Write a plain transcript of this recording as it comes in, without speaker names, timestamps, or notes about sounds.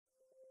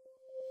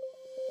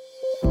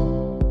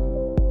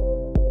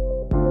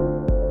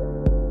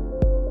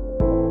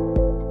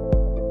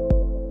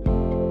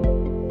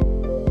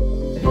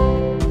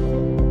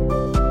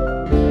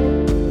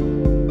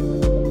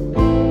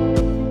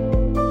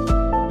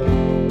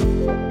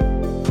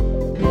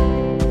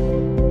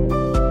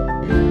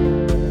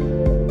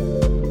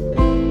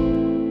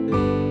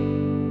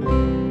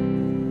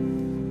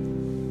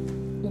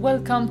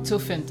welcome to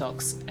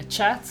FinTalks, a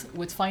chat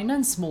with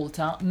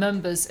FinanceMalta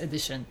Members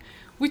Edition.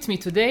 With me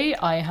today,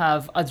 I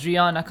have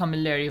Adriana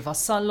Camilleri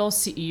Vassallo,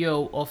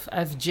 CEO of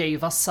FJ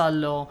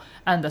Vassallo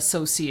and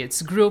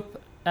Associates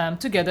Group,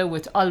 together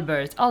with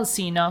Albert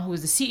Alsina, who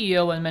is the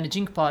CEO and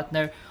Managing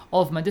Partner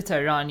of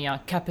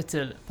Mediterrania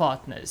Capital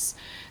Partners.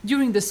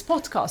 During this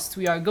podcast,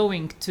 we are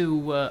going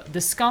to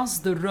discuss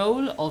the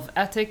role of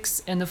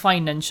ethics in the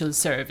financial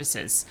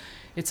services.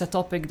 It's a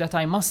topic that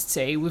I must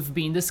say we've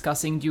been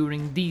discussing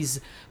during these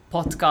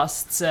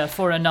podcasts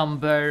for a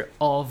number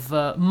of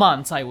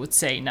months, I would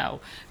say now.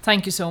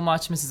 Thank you so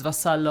much, Mrs.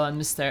 Vassallo and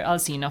Mr.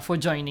 Alsina, for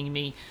joining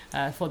me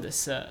for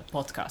this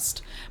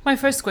podcast. My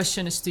first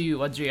question is to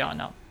you,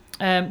 Adriana.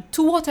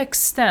 To what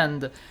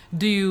extent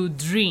do you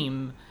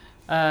dream,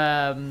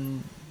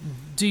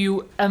 do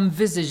you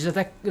envisage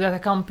that a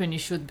company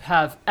should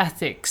have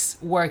ethics,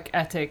 work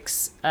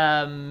ethics,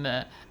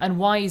 and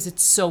why is it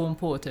so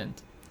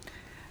important?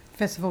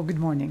 First of all, good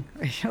morning,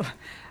 Rachel.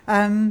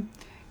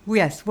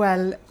 Yes,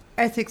 well,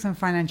 ethics and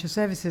financial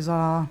services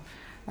are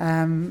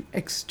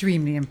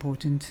extremely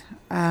important.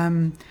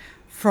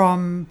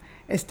 From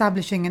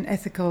establishing an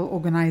ethical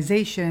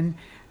organization,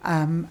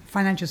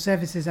 financial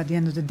services at the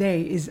end of the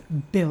day is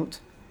built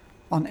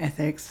on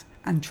ethics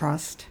and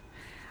trust.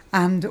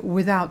 And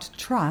without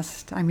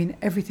trust, I mean,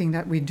 everything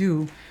that we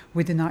do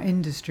within our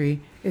industry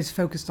is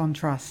focused on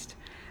trust.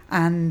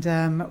 And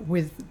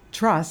with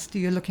trust,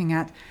 you're looking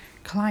at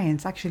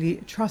clients actually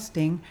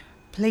trusting,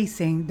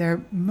 placing their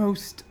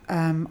most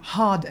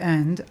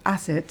hard-earned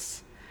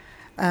assets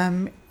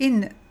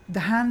in the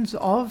hands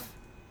of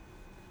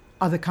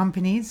other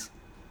companies,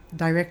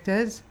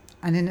 directors,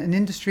 and in an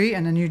industry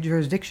and a new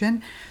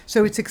jurisdiction.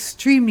 So it's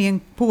extremely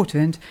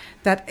important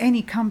that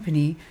any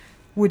company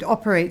would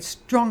operate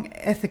strong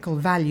ethical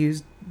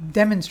values,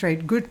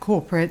 demonstrate good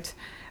corporate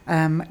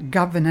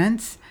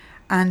governance,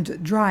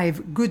 and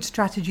drive good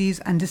strategies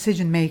and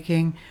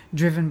decision-making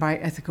driven by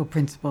ethical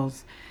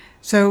principles.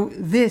 So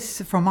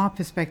this, from our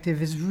perspective,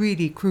 is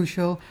really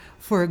crucial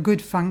for a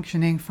good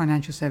functioning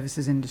financial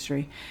services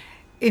industry.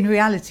 In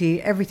reality,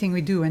 everything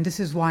we do, and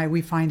this is why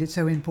we find it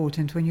so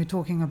important when you're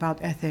talking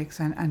about ethics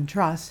and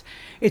trust,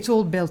 it's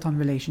all built on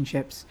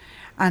relationships.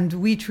 And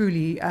we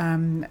truly,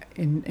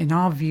 in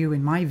our view,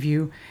 in my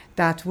view,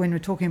 that when we're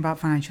talking about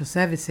financial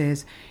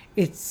services,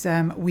 it's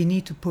we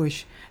need to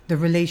push the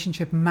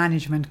relationship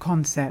management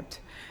concept,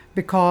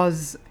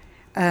 because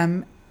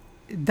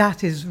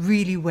that is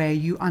really where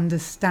you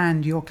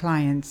understand your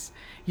clients.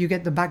 You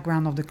get the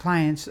background of the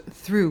clients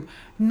through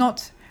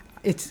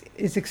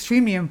It's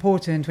extremely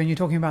important when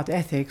you're talking about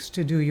ethics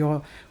to do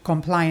your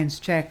compliance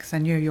checks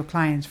and know your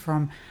clients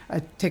from a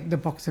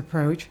tick-the-box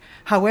approach.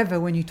 However,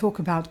 when you talk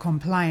about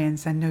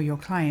compliance and know your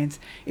clients,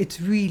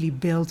 it's really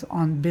built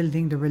on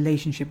building the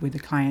relationship with the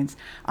clients,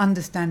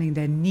 understanding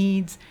their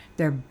needs,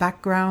 their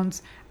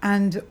backgrounds,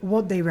 and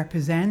what they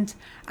represent,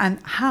 and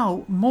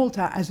how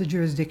Malta as a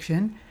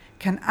jurisdiction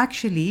can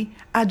actually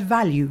add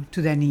value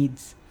to their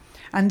needs.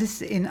 And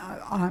this, in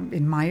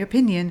my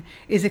opinion,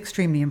 is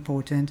extremely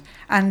important.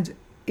 And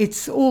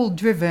it's all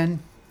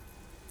driven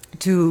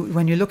to,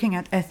 when you're looking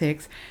at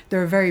ethics,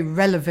 there are very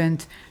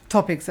relevant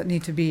topics that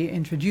need to be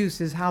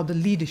introduced, is how the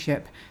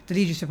leadership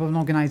of an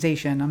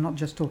organization, I'm not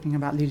just talking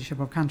about leadership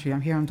of country,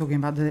 I'm talking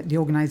about the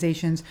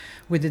organizations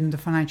within the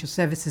financial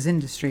services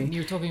industry.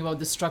 You're talking about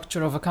the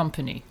structure of a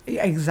company.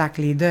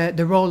 Exactly,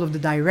 the role of the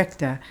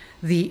director,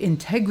 the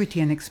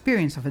integrity and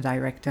experience of a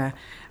director.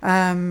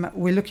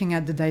 We're looking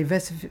at the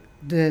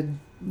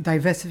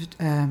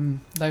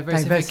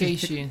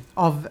diversification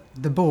of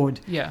the board.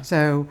 Yeah.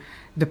 So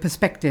the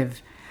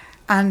perspective.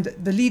 And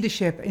the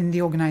leadership in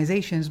the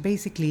organizations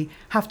basically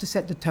have to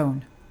set the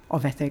tone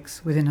of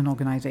ethics within an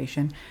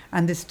organization.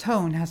 And this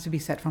tone has to be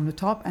set from the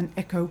top and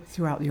echo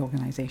throughout the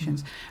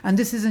organizations. And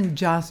this isn't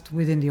just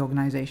within the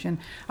organization.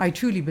 I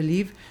truly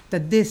believe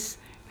that this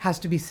has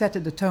to be set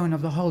at the tone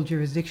of the whole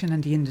jurisdiction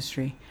and the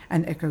industry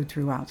and echoed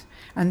throughout.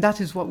 And that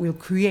is what will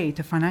create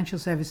a financial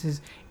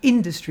services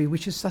industry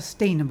which is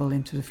sustainable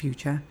into the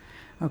future.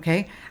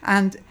 Okay?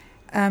 And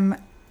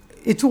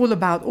it's all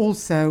about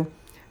also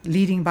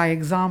leading by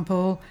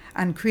example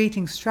and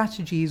creating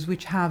strategies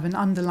which have an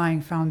underlying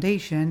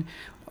foundation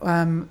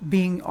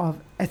being of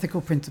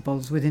ethical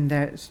principles within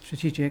their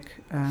strategic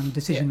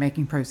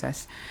decision-making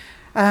process.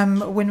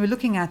 When we're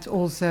looking at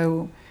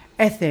also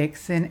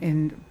ethics,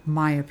 in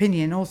my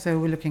opinion, also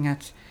we're looking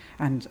at,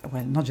 and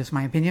well, not just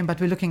my opinion,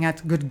 but we're looking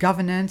at good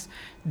governance,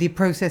 the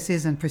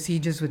processes and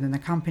procedures within the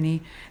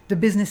company, the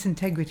business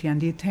integrity and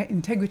the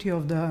integrity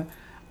of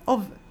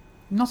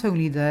not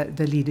only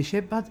the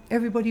leadership, but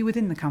everybody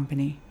within the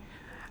company.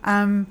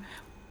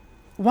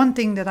 One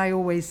thing that I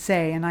always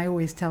say, and I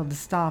always tell the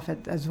staff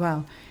as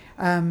well,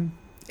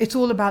 it's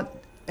all about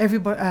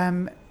everybody,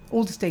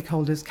 all the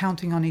stakeholders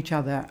counting on each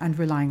other and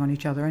relying on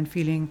each other and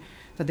feeling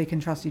that they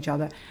can trust each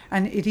other.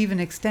 And it even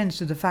extends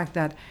to the fact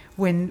that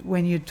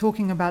when you're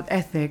talking about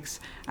ethics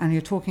and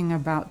you're talking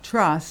about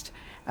trust,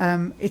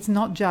 It's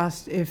not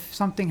just if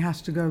something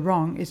has to go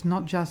wrong, it's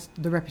not just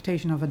the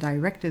reputation of the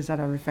directors that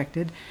are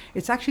affected,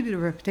 it's actually the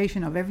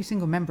reputation of every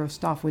single member of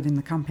staff within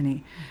the company.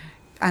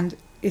 Mm-hmm. And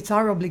it's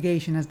our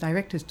obligation as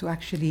directors to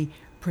actually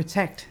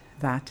protect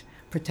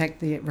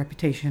the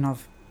reputation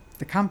of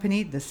the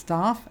company, the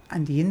staff,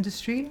 and the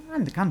industry,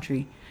 and the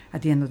country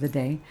at the end of the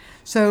day.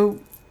 So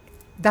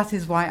that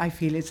is why I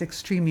feel it's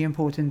extremely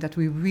important that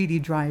we really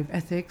drive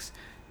ethics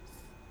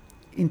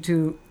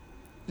into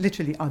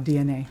literally our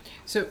DNA.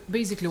 So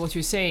basically what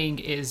you're saying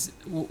is,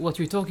 what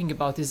you're talking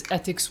about is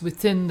ethics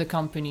within the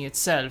company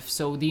itself.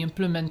 So the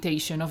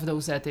implementation of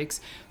those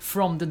ethics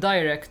from the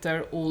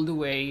director all the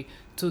way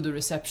to the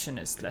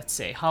receptionist, let's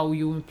say, how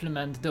you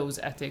implement those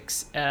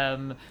ethics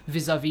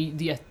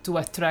vis-a-vis to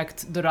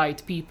attract the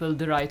right people,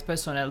 the right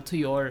personnel to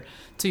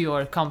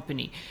your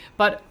company.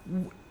 But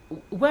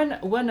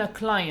when a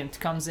client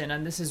comes in,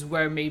 and this is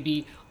where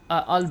maybe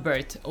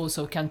Albert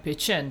also can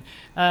pitch in,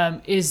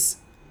 is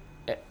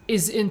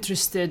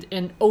interested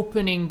in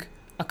opening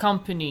a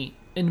company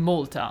in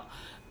Malta,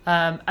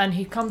 and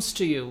he comes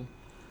to you,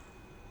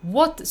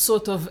 what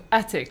sort of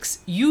ethics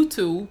you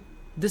two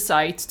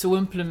decide to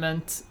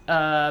implement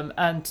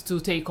and to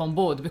take on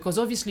board? Because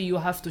obviously you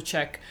have to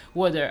check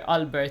whether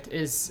Albert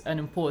is an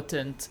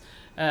important,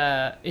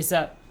 is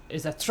a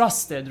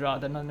trusted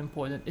rather than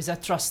important, is a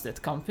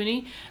trusted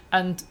company,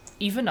 and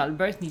even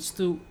Albert needs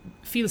to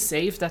feel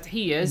safe that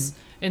he is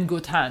in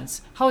good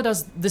hands. How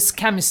does this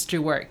chemistry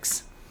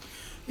works?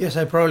 Yes,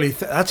 I probably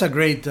that's a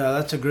great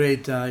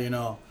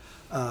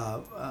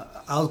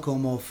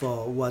outcome of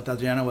what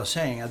Adriana was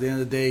saying. At the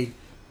end of the day,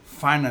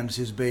 finance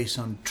is based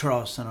on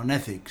trust and on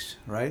ethics,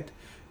 right?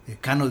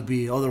 It cannot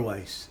be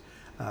otherwise.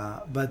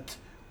 But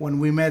when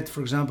we met,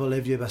 for example,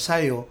 FJVA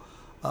Vassallo,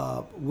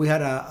 we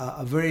had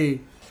a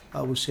very,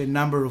 I would say,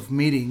 number of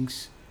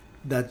meetings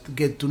that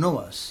get to know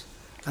us.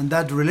 And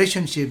that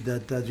relationship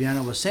that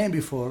Adriana was saying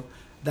before,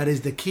 that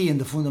is the key and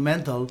the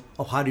fundamental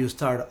of how do you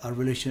start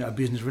a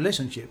business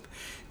relationship.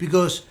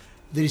 Because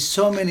there is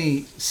so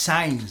many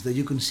signs that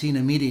you can see in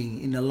a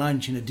meeting, in a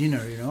lunch, in a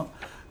dinner,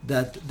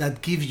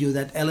 that gives you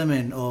that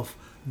element of,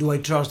 do I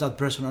trust that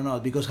person or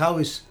not? Because how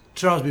is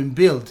trust being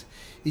built?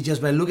 It's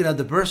just by looking at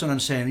the person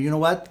and saying, you know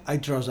what, I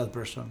trust that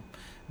person.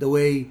 The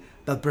way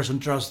that person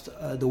trusts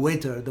the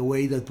waiter, the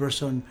way that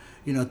person,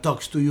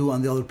 talks to you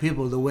and the other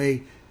people, the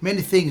way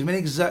many things,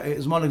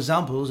 small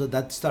examples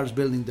that starts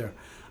building there.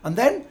 And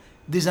then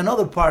there's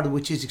another part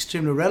which is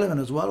extremely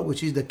relevant as well,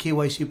 which is the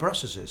KYC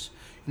processes.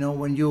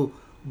 When you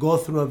go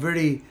through a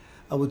very,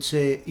 I would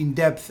say,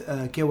 in-depth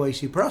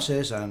KYC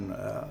process, and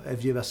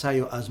FJVA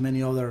Vassallo, as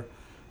many other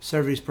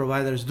service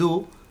providers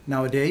do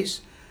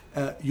nowadays,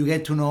 you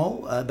get to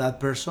know that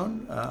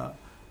person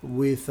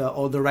with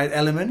all the right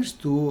elements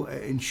to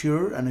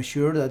ensure and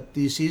assure that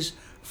this is,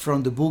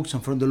 from the books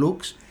and from the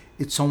looks,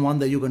 it's someone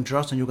that you can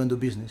trust and you can do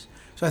business.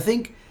 So I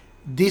think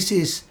this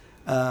is,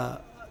 I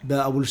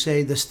will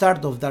say, the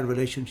start of that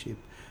relationship.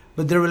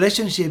 But the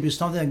relationship is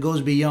something that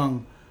goes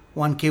beyond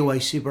one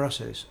KYC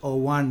process or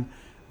one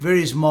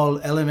very small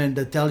element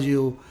that tells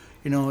you,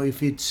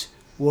 if it's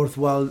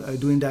worthwhile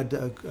doing that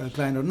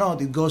client or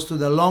not. It goes to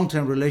the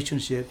long-term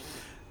relationship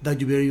that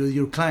you build with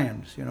your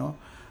clients,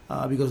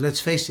 because let's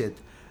face it,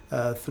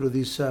 through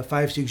these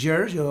 5-6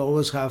 years, you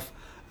always have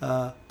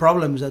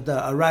problems that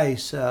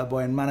arise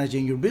when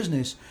managing your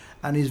business.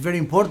 And it's very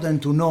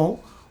important to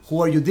know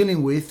who are you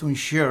dealing with to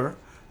ensure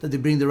that they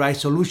bring the right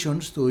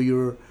solutions to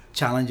your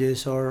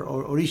challenges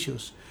or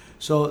issues.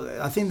 So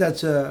I think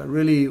that's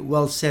really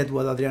well said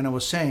what Adriana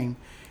was saying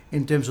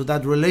in terms of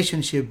that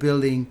relationship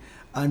building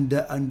and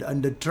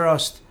the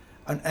trust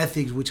and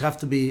ethics which have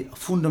to be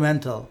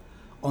fundamental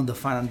on the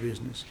finance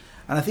business.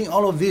 And I think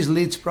all of this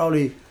leads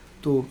probably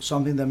to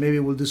something that maybe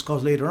we'll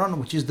discuss later on,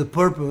 which is the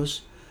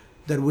purpose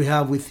that we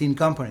have within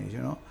companies.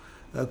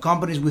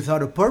 Companies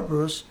without a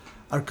purpose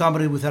are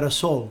companies without a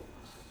soul.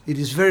 It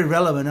is very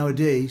relevant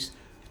nowadays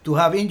to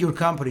have in your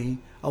company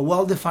a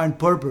well-defined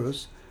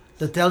purpose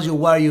that tells you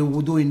why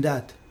you're doing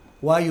that,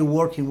 why you're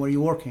working, where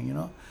you're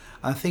working,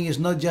 I think it's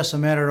not just a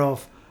matter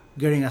of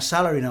getting a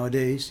salary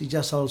nowadays. It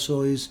just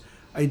also is,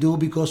 I do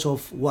because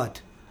of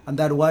what. And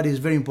that what is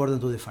very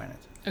important to define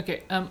it.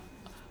 Okay.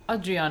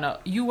 Adriana,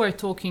 you were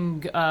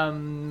talking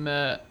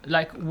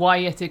like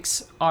why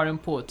ethics are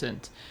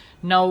important.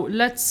 Now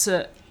let's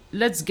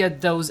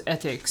get those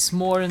ethics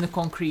more in the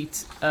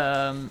concrete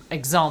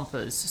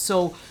examples.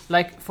 So,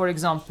 like for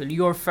example,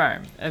 your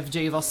firm,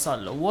 FJVA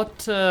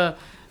Vassallo,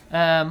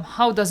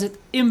 how does it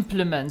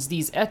implement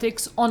these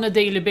ethics on a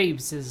daily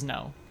basis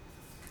now?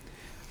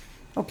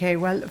 Okay,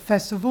 well,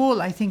 first of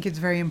all, I think it's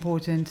very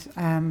important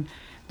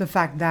the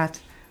fact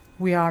that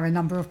we are a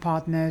number of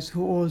partners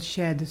who all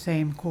share the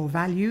same core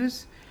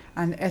values,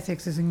 and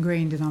ethics is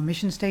ingrained in our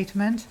mission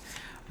statement.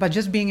 But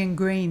just being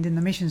ingrained in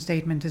the mission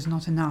statement is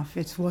not enough.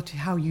 It's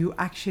how you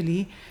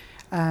actually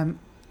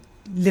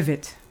live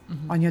it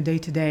on your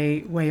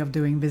day-to-day way of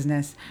doing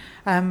business.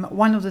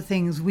 One of the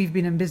things, we've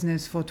been in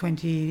business for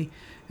 20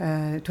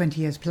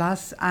 years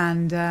plus,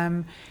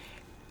 and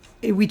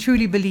we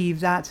truly believe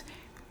that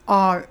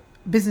our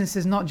business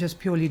is not just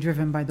purely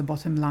driven by the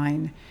bottom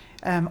line.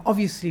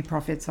 Obviously,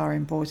 profits are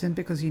important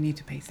because you need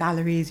to pay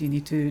salaries, you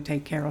need to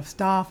take care of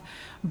staff.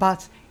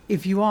 But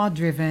if you are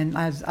driven,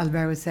 as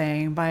Albert was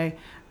saying, by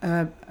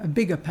a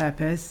bigger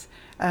purpose,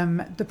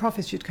 the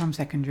profits should come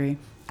secondary.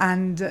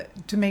 And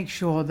to make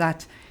sure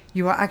that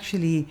you are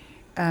actually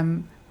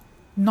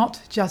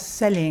not just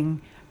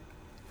selling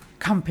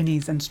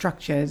companies and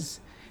structures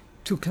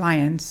to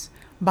clients,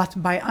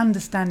 but by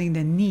understanding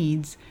their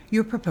needs,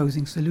 you're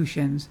proposing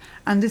solutions.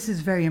 And this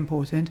is very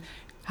important.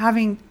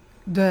 Having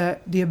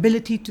the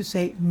ability to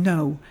say,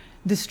 no,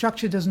 this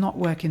structure does not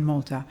work in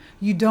Malta.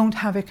 You don't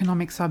have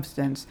economic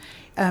substance.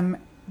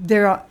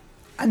 There are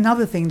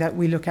another thing that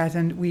we look at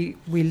and we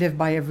live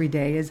by every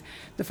day is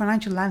the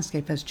financial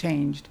landscape has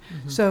changed.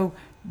 Mm-hmm. So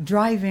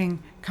driving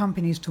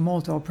companies to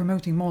Malta or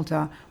promoting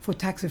Malta for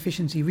tax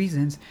efficiency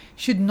reasons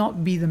should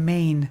not be the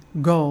main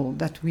goal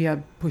that we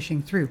are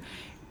pushing through.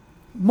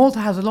 Malta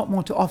has a lot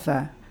more to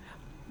offer.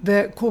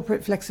 The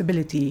corporate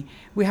flexibility.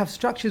 We have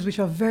structures which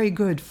are very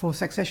good for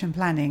succession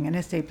planning and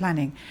estate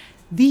planning.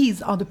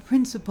 These are the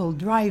principal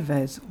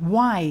drivers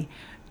why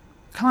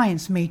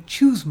clients may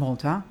choose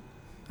Malta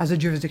as a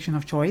jurisdiction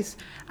of choice,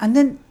 and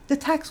then the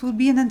tax will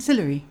be an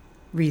ancillary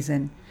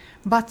reason.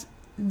 But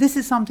this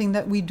is something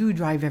that we do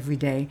drive every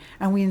day,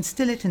 and we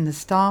instill it in the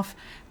staff.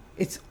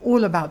 It's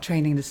all about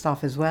training the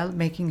staff as well,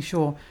 making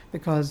sure,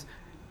 because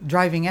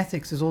driving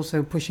ethics is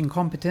also pushing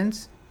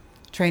competence.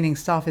 Training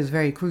staff is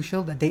very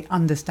crucial, that they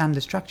understand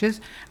the structures,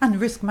 and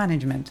risk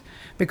management,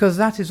 because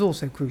that is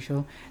also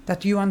crucial,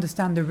 that you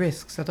understand the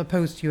risks that are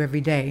posed to you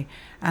every day.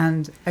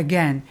 And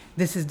again,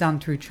 this is done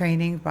through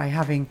training by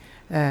having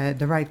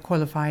the right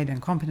qualified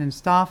and competent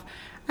staff,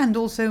 and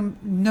also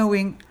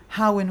knowing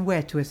how and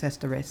where to assess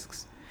the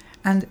risks.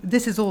 And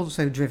this is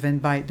also driven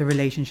by the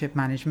relationship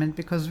management,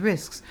 because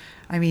risks,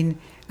 and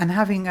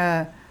having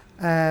a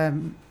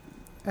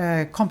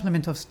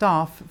complement of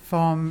staff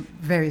from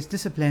various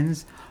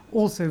disciplines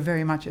also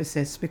very much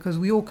assists, because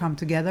we all come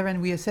together and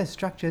we assess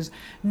structures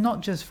not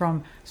just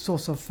from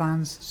source of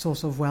funds,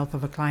 source of wealth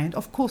of a client.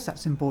 Of course,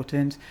 that's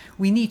important.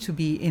 We need to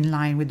be in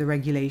line with the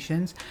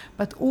regulations,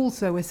 but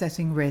also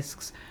assessing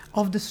risks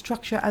of the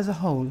structure as a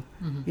whole,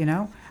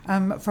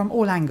 from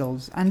all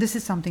angles. And this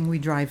is something we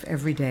drive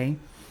every day.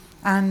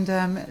 And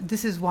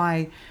this is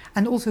why,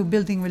 and also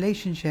building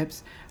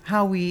relationships,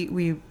 how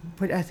we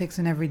put ethics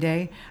in every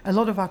day. A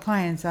lot of our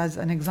clients, as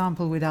an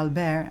example with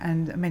Albert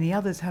and many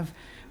others, have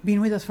been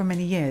with us for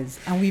many years,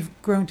 and we've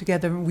grown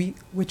together.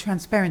 We're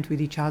transparent with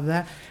each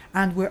other,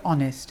 and we're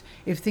honest.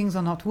 If things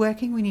are not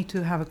working, we need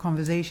to have a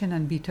conversation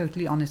and be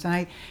totally honest.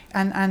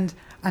 And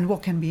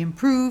what can be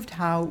improved,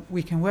 how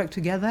we can work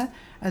together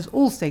as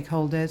all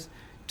stakeholders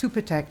to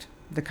protect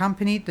the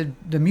company,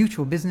 the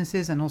mutual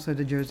businesses, and also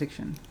the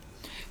jurisdiction.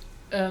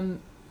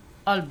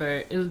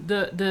 Albert,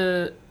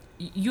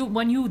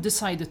 when you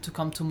decided to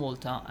come to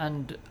Malta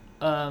and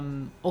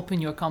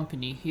open your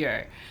company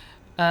here,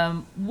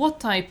 what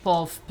type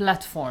of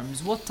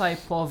platforms, what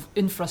type of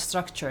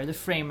infrastructure, the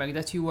framework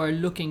that you were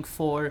looking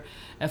for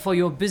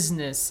your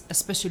business,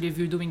 especially if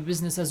you're doing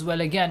business as well,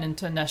 again,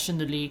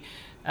 internationally,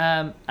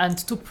 and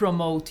to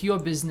promote your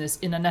business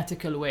in an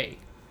ethical way?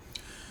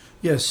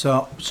 Yes,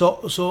 so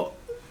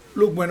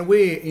look, when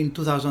we in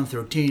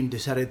 2013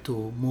 decided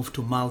to move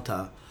to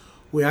Malta,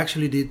 we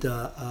actually did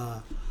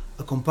a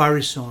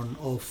comparison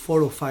of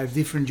 4 or 5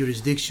 different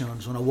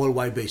jurisdictions on a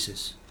worldwide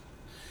basis.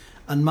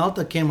 And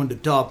Malta came on the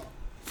top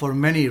for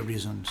many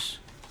reasons.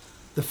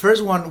 The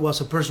first one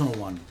was a personal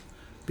one,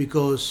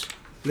 because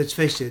let's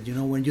face it,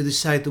 when you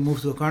decide to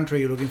move to a country,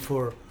 you're looking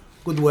for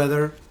good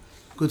weather,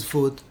 good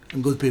food,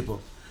 and good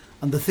people.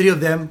 And the 3 of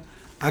them,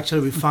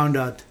 actually, we found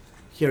out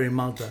here in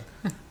Malta.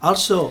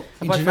 Also,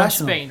 international.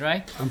 From Spain,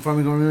 right? I'm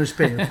from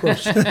Spain, of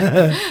course.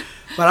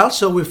 But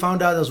also, we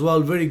found out as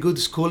well very good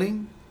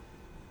schooling,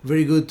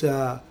 very good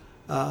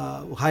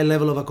high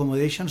level of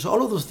accommodation. So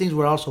all of those things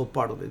were also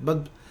part of it.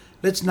 But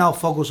let's now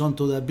focus on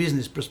to the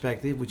business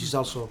perspective, which is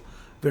also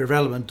very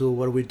relevant to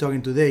what we're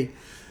talking today.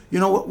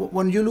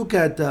 When you look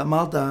at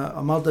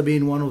Malta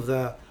being one of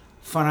the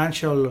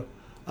financial,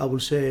 I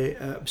would say,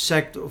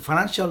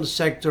 financial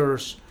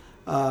sectors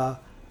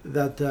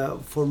that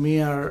for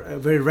me are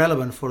very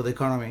relevant for the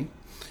economy.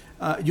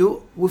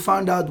 We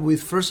found out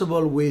with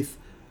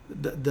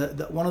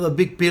the one of the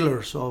big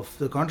pillars of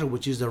the country,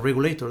 which is the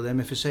regulator, the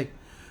MFSA.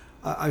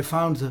 I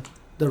found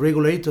the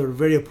regulator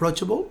very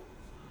approachable,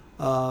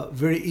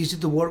 very easy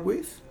to work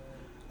with,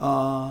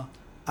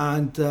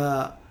 and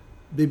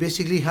they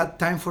basically had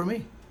time for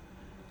me.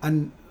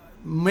 And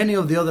many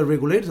of the other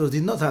regulators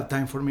did not have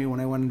time for me when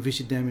I went and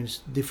visit them in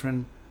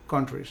different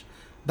countries.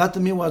 That to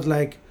me was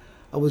like,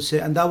 I would say,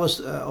 and that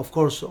was, of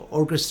course,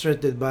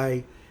 orchestrated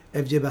by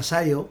FJVA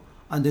Vassallo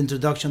and the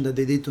introduction that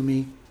they did to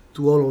me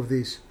to all of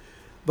this.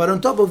 But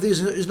on top of this,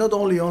 it's not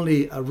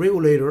only a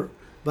regulator,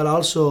 but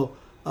also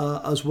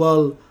as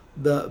well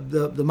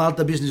the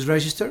Malta Business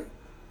Register,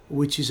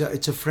 which is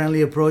it's a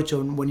friendly approach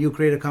on when you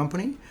create a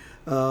company.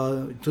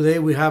 Today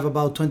we have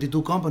about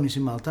 22 companies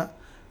in Malta.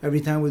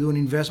 Every time we do an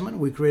investment,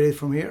 we create it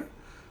from here.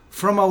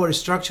 from our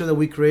structure that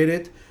we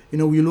created,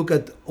 we look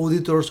at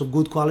auditors of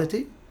good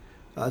quality.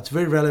 It's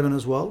very relevant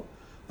as well.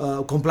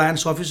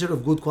 Compliance officer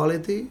of good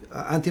quality,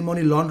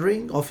 anti-money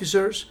laundering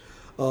officers,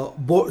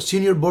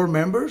 senior board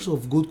members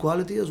of good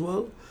quality as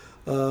well.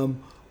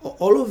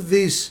 All of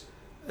these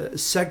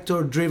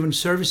sector-driven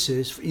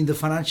services in the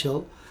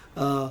financial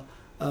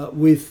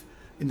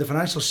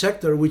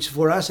sector, which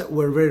for us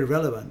were very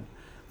relevant.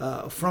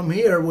 From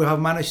here, we have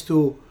managed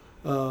to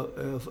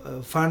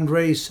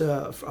fundraise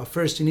a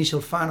first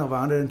initial fund of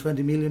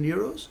 120 million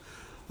euros.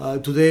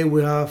 Today,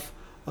 we're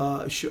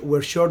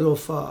short of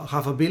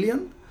 $500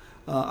 million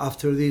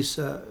after these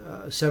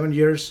 7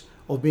 years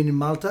of being in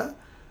Malta.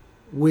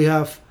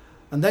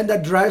 And then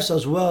that drives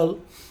as well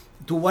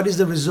to what is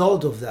the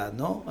result of that.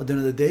 No, at the end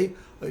of the day,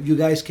 you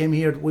guys came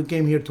here. We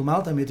came here to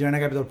Malta, Mediterrania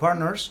Capital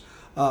Partners.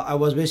 I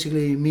was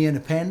basically me and a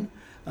pen,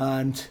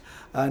 and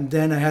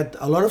then I had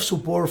a lot of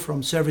support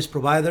from service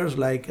providers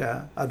like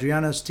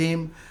Adriana's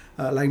team,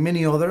 like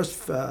many others,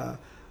 fund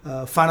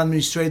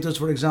administrators,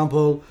 for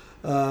example,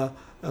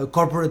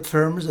 corporate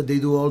firms that they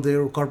do all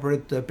their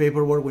corporate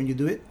paperwork when you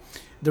do it.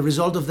 The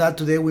result of that,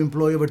 today we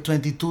employ over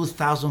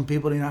 22,000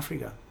 people in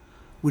Africa.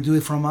 We do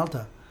it from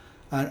Malta.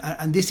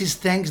 And this is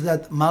thanks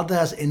that Malta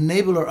has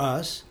enabled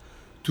us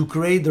to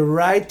create the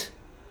right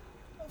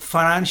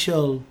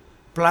financial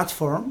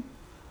platform,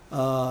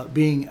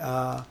 being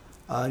an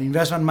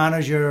investment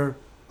manager,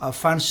 a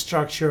fund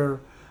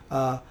structure,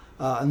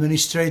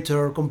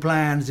 administrator,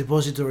 compliance,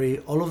 depository,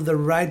 all of the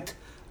right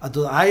at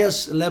the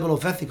highest level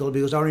of ethical,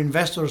 because our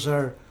investors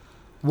are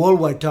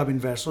worldwide top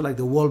investors, like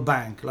the World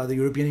Bank, like the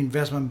European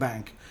Investment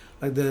Bank,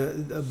 like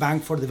the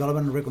Bank for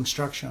Development and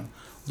Reconstruction.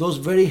 Those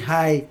very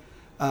high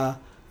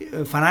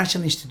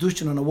financial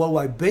institutions on a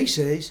worldwide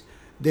basis,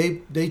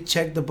 they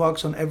check the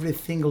box on every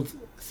single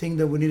thing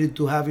that we needed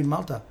to have in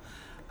Malta.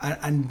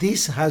 And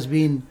this has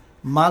been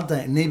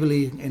Malta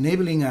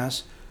enabling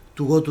us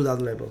to go to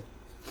that level.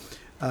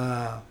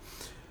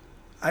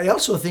 I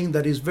also think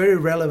that is very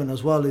relevant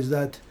as well is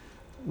that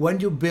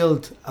when you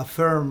build a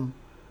firm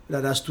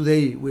that as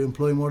today we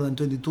employ more than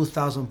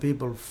 22,000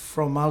 people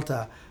from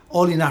Malta,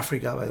 all in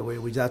Africa, by the way,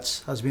 which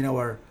has been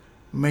our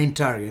main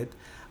target,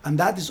 and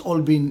that is all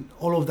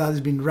of that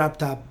has been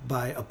wrapped up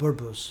by a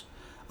purpose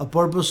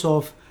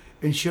of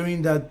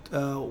ensuring that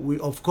we,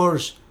 of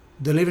course,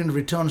 delivering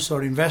returns to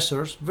our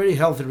investors, very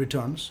healthy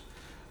returns.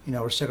 In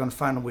our second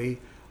fund, we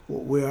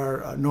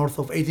are north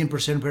of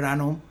 18% per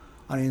annum,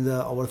 and in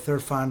our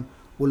third fund,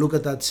 we look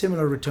at that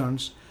similar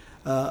returns.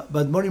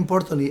 But more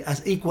importantly,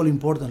 as equally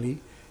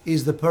importantly,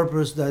 is the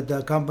purpose that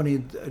the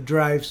company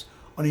drives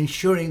on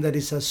ensuring that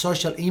it's a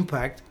social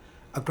impact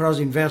across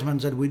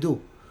investments that we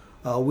do.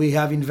 We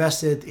have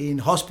invested in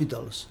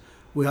hospitals,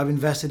 we have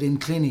invested in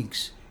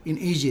clinics in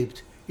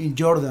Egypt, in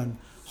Jordan,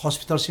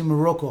 hospitals in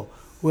Morocco.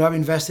 We have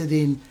invested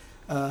in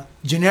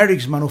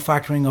generics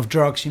manufacturing of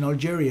drugs in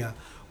Algeria.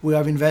 We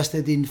have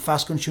invested in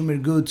fast consumer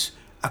goods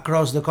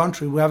across the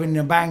country. We have in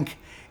a bank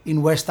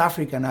in West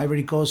Africa, and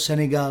Ivory Coast,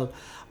 Senegal,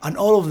 and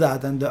all of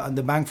that. And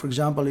the bank, for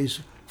example,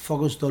 is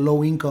focused on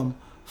low-income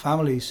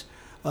families.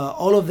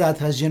 All of that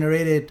has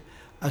generated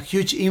a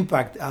huge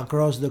impact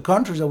across the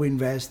countries that we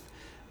invest.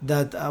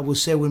 That I would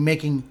say we're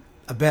making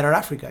a better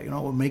Africa.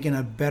 We're making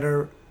a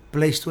better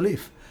place to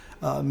live,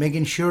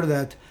 making sure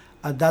that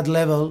at that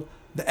level,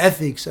 the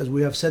ethics, as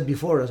we have said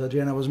before, as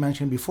Adriana was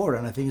mentioning before,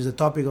 and I think is the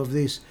topic of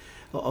this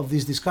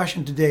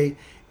discussion today,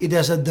 it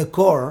is at the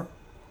core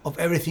of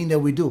everything that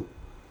we do.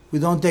 We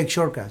don't take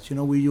shortcuts.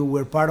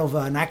 We're part of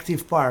an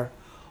active part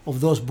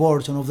of those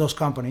boards and of those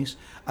companies,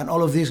 and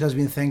all of this has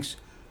been thanks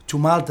to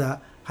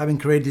Malta having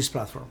created this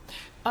platform.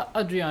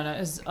 Adriana,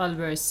 as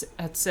Albert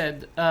had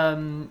said,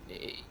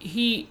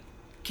 he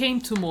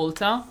came to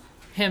Malta,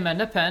 him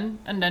and a pen,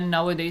 and then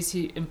nowadays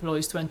he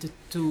employs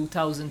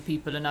 22,000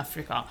 people in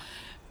Africa.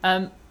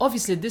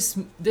 Obviously, this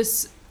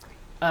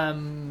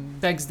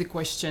begs the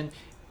question,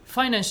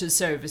 financial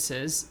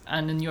services,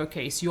 and in your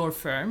case, your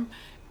firm,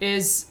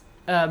 is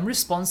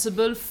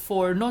responsible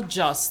for not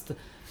just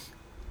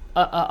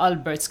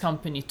Albert's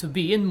company to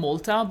be in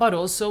Malta, but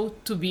also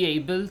to be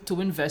able to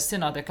invest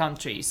in other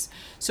countries.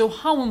 So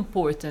how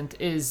important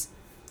is,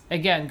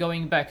 again,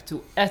 going back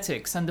to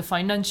ethics and the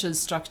financial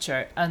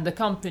structure and the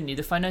company,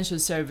 the financial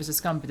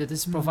services company that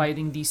is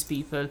providing these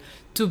people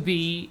to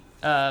be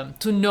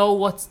to know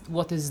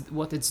what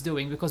it's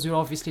doing, because you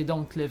obviously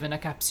don't live in a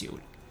capsule.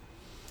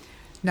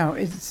 No,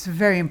 it's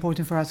very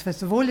important for us.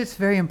 First of all, it's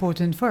very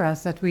important for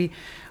us that we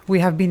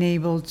have been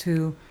able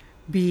to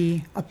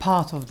be a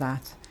part of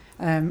that.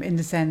 In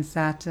the sense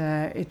that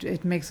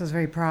it makes us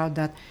very proud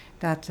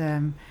that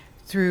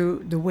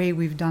through the way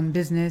we've done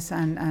business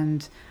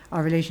and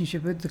our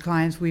relationship with the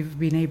clients, we've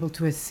been able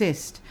to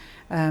assist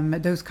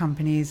those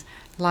companies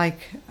like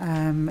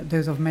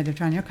those of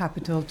Mediterrania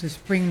Capital to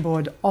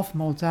springboard off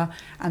Malta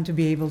and to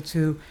be able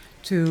to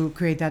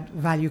create that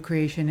value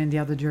creation in the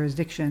other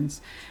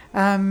jurisdictions.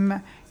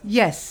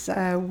 Yes,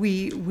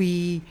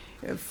 we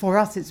for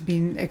us it's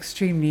been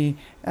extremely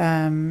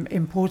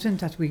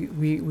important that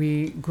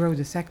we grow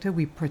the sector,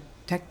 we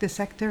protect the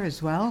sector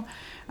as well.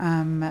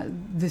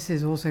 This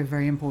is also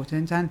very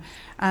important.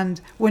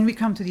 And when we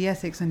come to the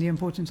ethics and the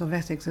importance of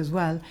ethics as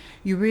well,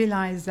 you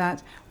realize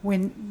that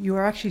when you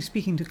are actually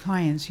speaking to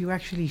clients, you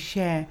actually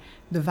share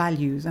the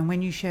values. And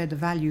when you share the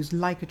values,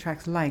 like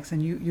attracts likes,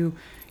 and you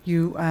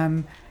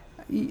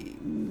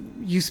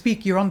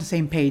speak, you're on the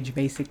same page,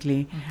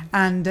 basically. Mm-hmm.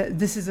 And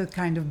this is a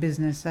kind of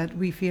business that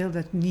we feel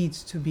that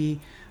needs to be,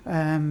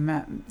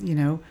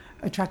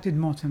 attracted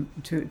more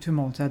to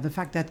Malta. The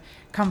fact that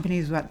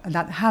companies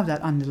that have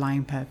that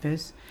underlying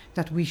purpose,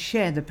 that we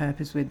share the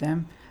purpose with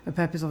them, a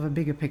purpose of a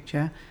bigger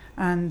picture.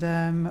 And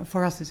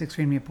for us, it's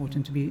extremely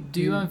important to be.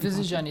 Do you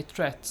envisage any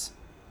threats?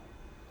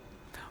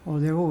 Oh,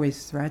 there are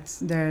always threats.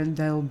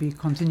 There'll be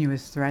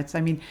continuous threats.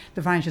 I mean,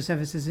 the financial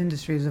services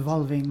industry is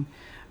evolving.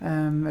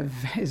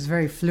 Is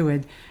very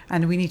fluid,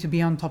 and we need to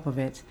be on top of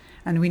it.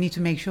 And we need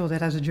to make sure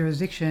that as a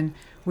jurisdiction,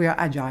 we are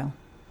agile.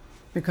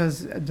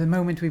 Because at the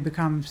moment we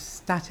become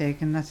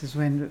static, and that is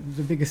when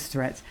the biggest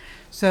threat.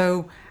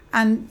 So,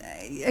 and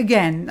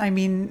again, I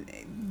mean,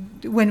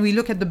 when we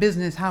look at the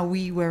business, how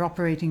we were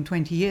operating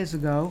 20 years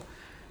ago,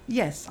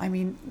 yes, I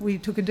mean, we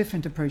took a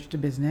different approach to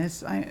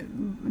business.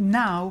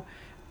 Now,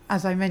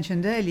 as I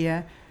mentioned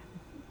earlier,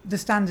 the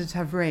standards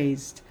have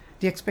raised,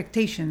 the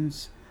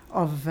expectations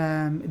of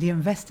the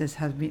investors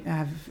have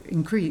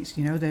increased.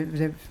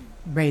 They've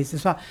raised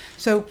as well.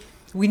 So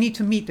we need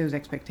to meet those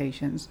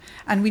expectations,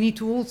 and we need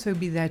to also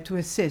be there to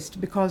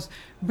assist, because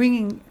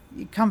bringing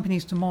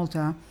companies to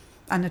Malta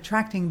and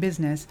attracting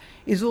business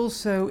is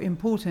also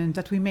important,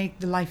 that we make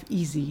the life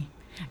easy.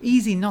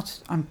 Easy,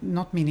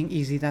 not meaning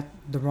easy that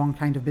the wrong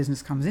kind of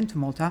business comes into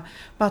Malta,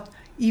 but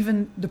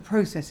even the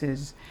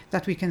processes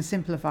that we can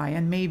simplify,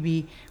 and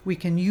maybe we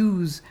can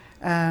use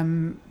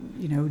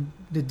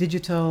the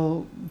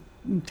digital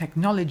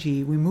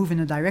technology. We move in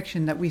a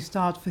direction that we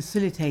start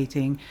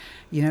facilitating.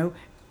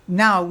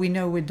 Now we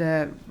know with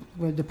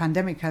the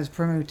pandemic has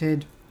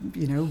promoted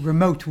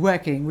remote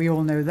working. We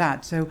all know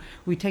that. So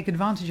we take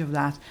advantage of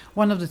that.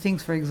 One of the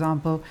things, for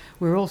example,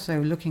 we're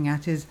also looking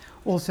at is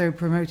also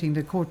promoting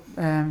the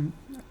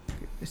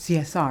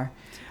CSR.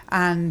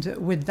 And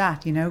with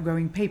that,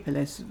 going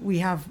paperless, we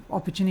have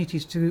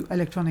opportunities to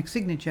electronic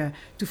signature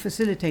to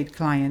facilitate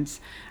clients,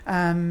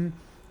 and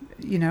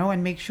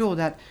make sure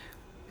that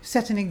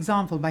setting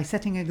example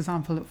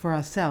for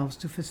ourselves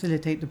to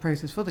facilitate the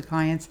process for the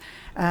clients.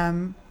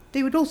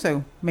 They would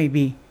also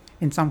maybe,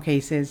 in some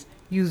cases,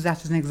 use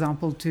that as an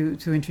example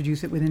to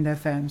introduce it within their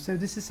firm. So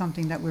this is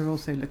something that we're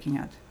also looking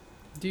at.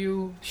 Do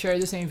you share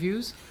the same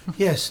views?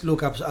 Yes,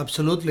 look,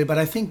 absolutely. But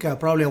I think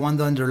probably I want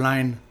to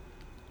underline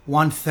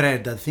one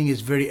thread that I think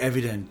is very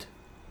evident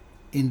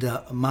in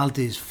the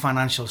Maltese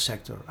financial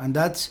sector, and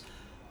that's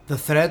the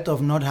threat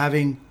of not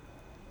having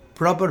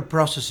proper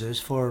processes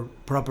for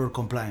proper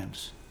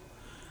compliance.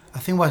 I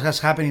think what has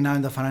happened now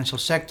in the financial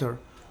sector,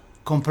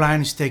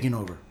 compliance is taking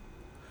over.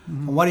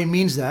 Mm-hmm. And what it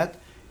means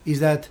is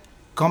that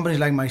companies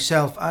like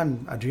myself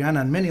and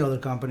Adriana and many other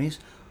companies,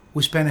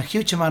 we spend a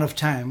huge amount of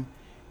time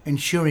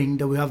ensuring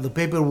that we have the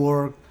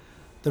paperwork,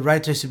 the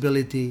right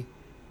traceability,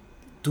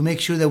 to make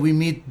sure that we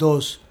meet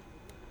those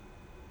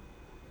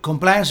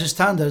compliance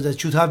standards that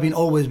should have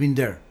always been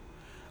there.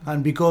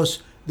 And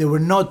because they were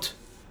not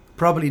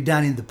properly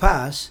done in the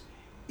past,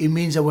 it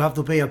means that we have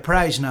to pay a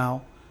price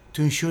now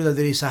to ensure that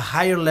there is a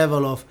higher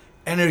level of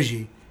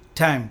energy,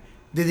 time,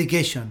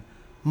 dedication,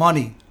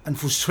 money, and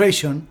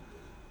frustration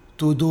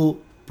to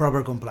do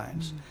proper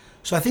compliance. Mm-hmm.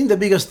 So I think the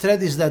biggest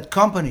threat is that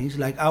companies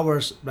like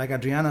ours, like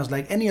Adriana's,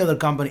 like any other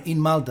company in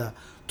Malta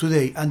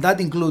today, and that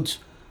includes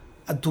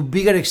to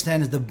bigger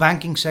extent the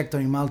banking sector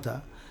in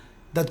Malta,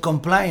 that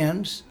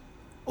compliance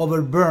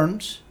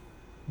overburns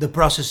the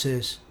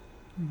processes,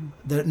 mm-hmm.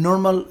 the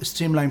normal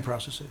streamlined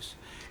processes.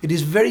 It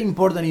is very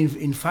important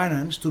in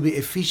finance to be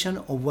efficient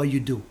of what you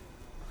do.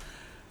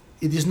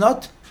 It is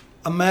not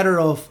a matter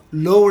of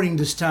lowering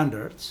the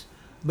standards,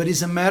 but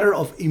it's a matter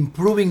of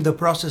improving the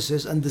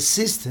processes and the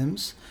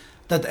systems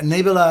that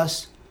enable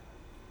us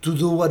to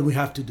do what we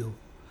have to do.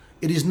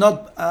 It is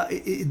not.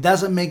 It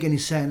doesn't make any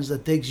sense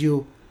that takes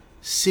you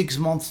 6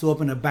 months to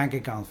open a bank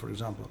account, for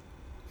example.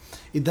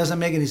 It doesn't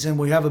make any sense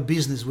when you have a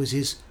business which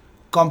is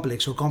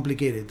complex or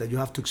complicated that you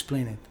have to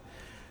explain it.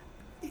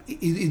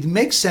 It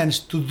makes sense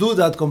to do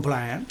that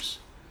compliance,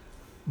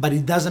 but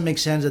it doesn't make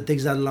sense that it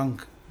takes that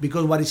long,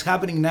 because what is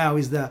happening now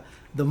is that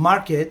the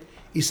market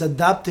is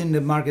adapting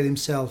the market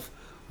himself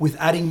with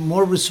adding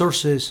more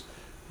resources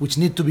which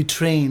need to be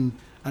trained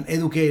and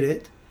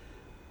educated,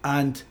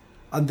 and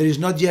there is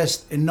not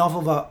just enough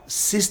of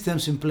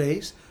systems in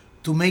place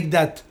to make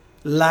that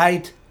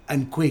light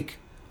and quick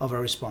of a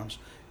response.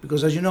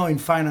 Because as you know, in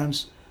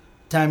finance,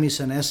 time is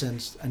an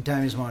essence and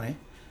time is money.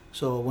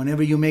 So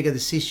whenever you make a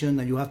decision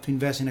that you have to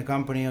invest in a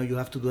company, or you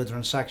have to do a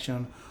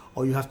transaction,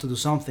 or you have to do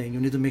something, you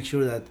need to make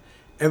sure that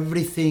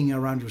everything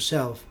around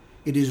yourself,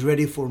 it is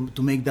ready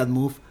to make that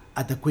move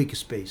at a quick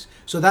space.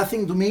 So that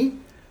thing, to me,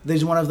 that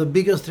is one of the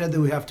biggest threats that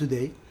we have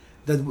today,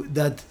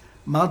 that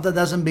Malta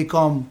doesn't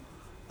become,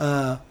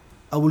 I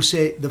will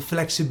say, the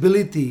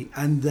flexibility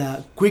and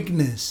the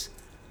quickness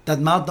that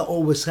Malta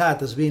always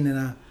had as being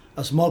in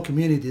a small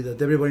community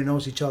that everybody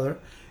knows each other,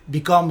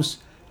 becomes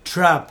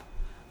trapped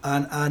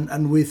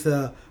and with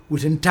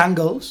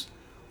entangles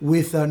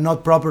with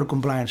not proper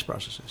compliance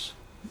processes.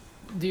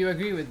 Do you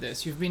agree with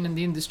this? You've been in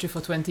the industry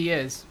for 20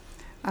 years.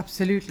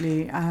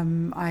 Absolutely.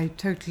 I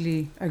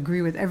totally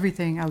agree with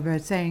everything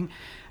Albert's saying.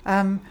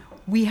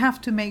 We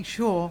have to make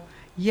sure,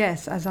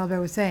 yes, as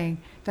Albert was saying,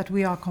 that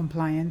we are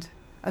compliant.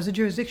 As a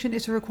jurisdiction,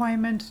 it's a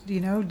requirement,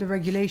 the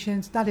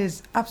regulations, that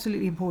is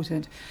absolutely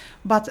important.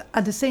 But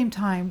at the same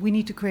time, we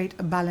need to create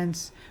a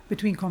balance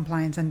between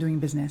compliance and doing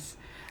business.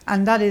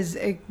 And that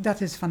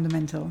is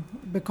fundamental,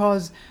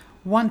 because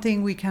one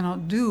thing we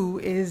cannot do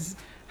is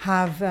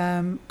have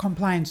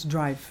compliance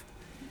drive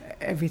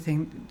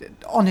everything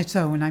on its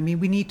own. I mean,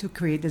 we need to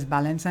create this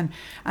balance, and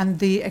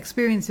the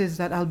experiences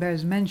that Albert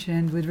has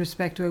mentioned with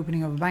respect to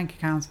opening of bank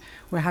accounts,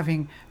 we're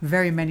having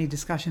very many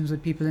discussions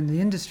with people in the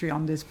industry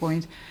on this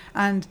point.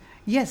 And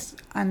yes,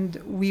 and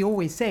we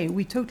always say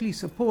we totally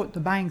support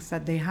the banks,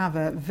 that they have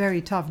a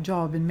very tough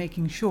job in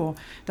making sure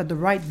that the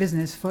right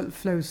business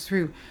flows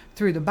through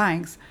the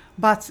banks,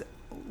 but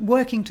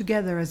working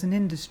together as an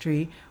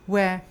industry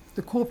where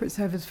the corporate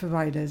service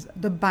providers,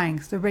 the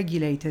banks, the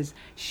regulators,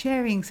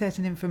 sharing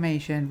certain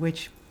information,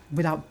 which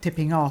without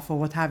tipping off or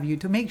what have you,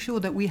 to make sure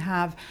that we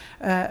have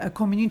a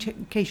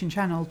communication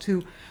channel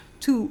to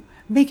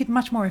make it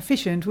much more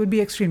efficient would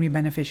be extremely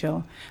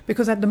beneficial.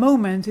 Because at the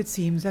moment it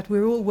seems that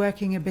we're all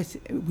working we're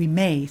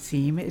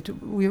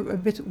a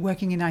bit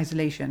working in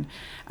isolation.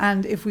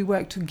 And if we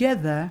work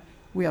together,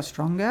 we are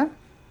stronger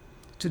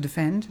to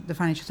defend the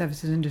financial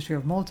services industry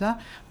of Malta,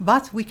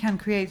 but we can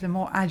create a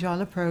more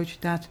agile approach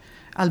that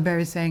Albert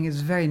is saying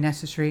is very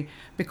necessary,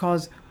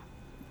 because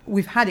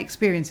we've had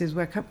experiences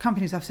where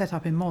companies have set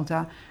up in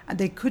Malta and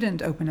they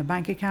couldn't open a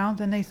bank account,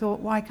 and they thought,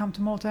 why come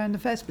to Malta in the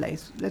first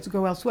place? Let's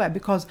go elsewhere.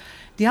 Because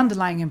the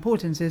underlying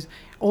importance is,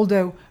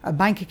 although a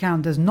bank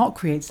account does not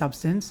create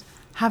substance,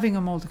 having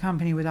a Malta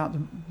company without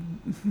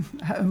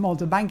a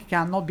Malta bank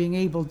account, not being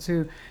able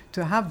to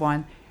have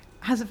one,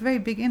 has a very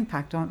big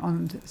impact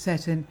on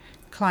certain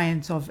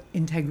clients of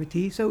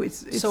integrity. So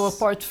so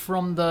apart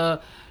from the,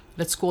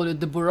 let's call it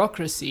the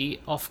bureaucracy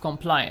of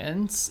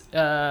compliance,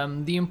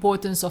 the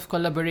importance of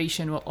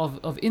collaboration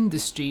of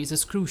industries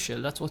is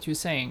crucial. That's what you're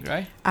saying,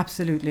 right?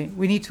 Absolutely.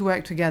 We need to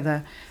work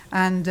together,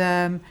 and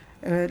the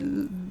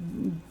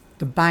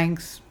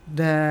banks,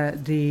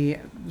 the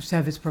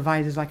service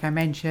providers, like I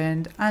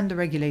mentioned, and the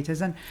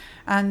regulators, and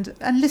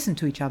listen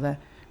to each other.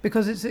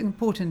 Because it's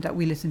important that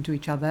we listen to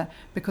each other,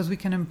 because we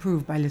can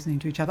improve by listening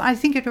to each other. I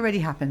think it already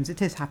happens.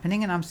 It is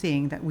happening, and I'm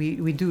seeing that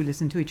we do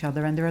listen to each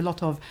other. And there are a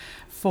lot of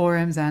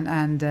forums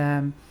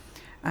and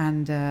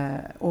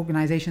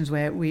organizations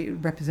where we're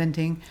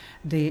representing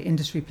the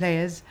industry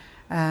players,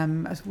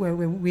 where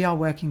we are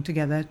working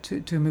together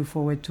to move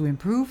forward, to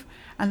improve.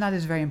 And that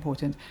is very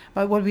important.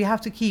 But what we have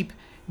to keep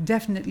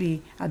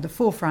definitely at the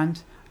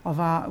forefront of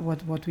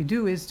what we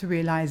do is to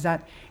realize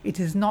that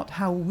it is not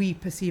how we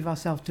perceive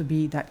ourselves to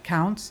be that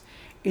counts,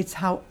 it's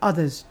how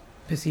others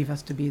perceive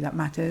us to be that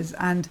matters.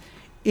 And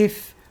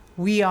if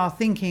we are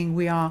thinking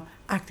we are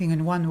acting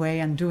in one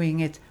way and doing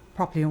it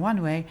properly in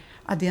one way,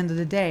 at the end of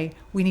the day,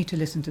 we need to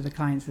listen to the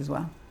clients as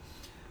well.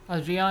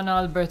 Adriana,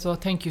 Alberto,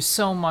 thank you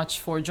so much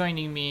for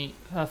joining me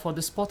for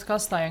this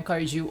podcast. I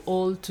encourage you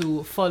all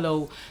to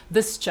follow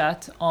this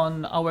chat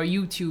on our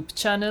YouTube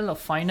channel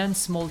of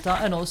FinanceMalta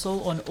and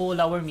also on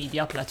all our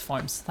media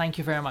platforms. Thank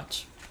you very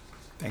much.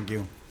 Thank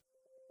you.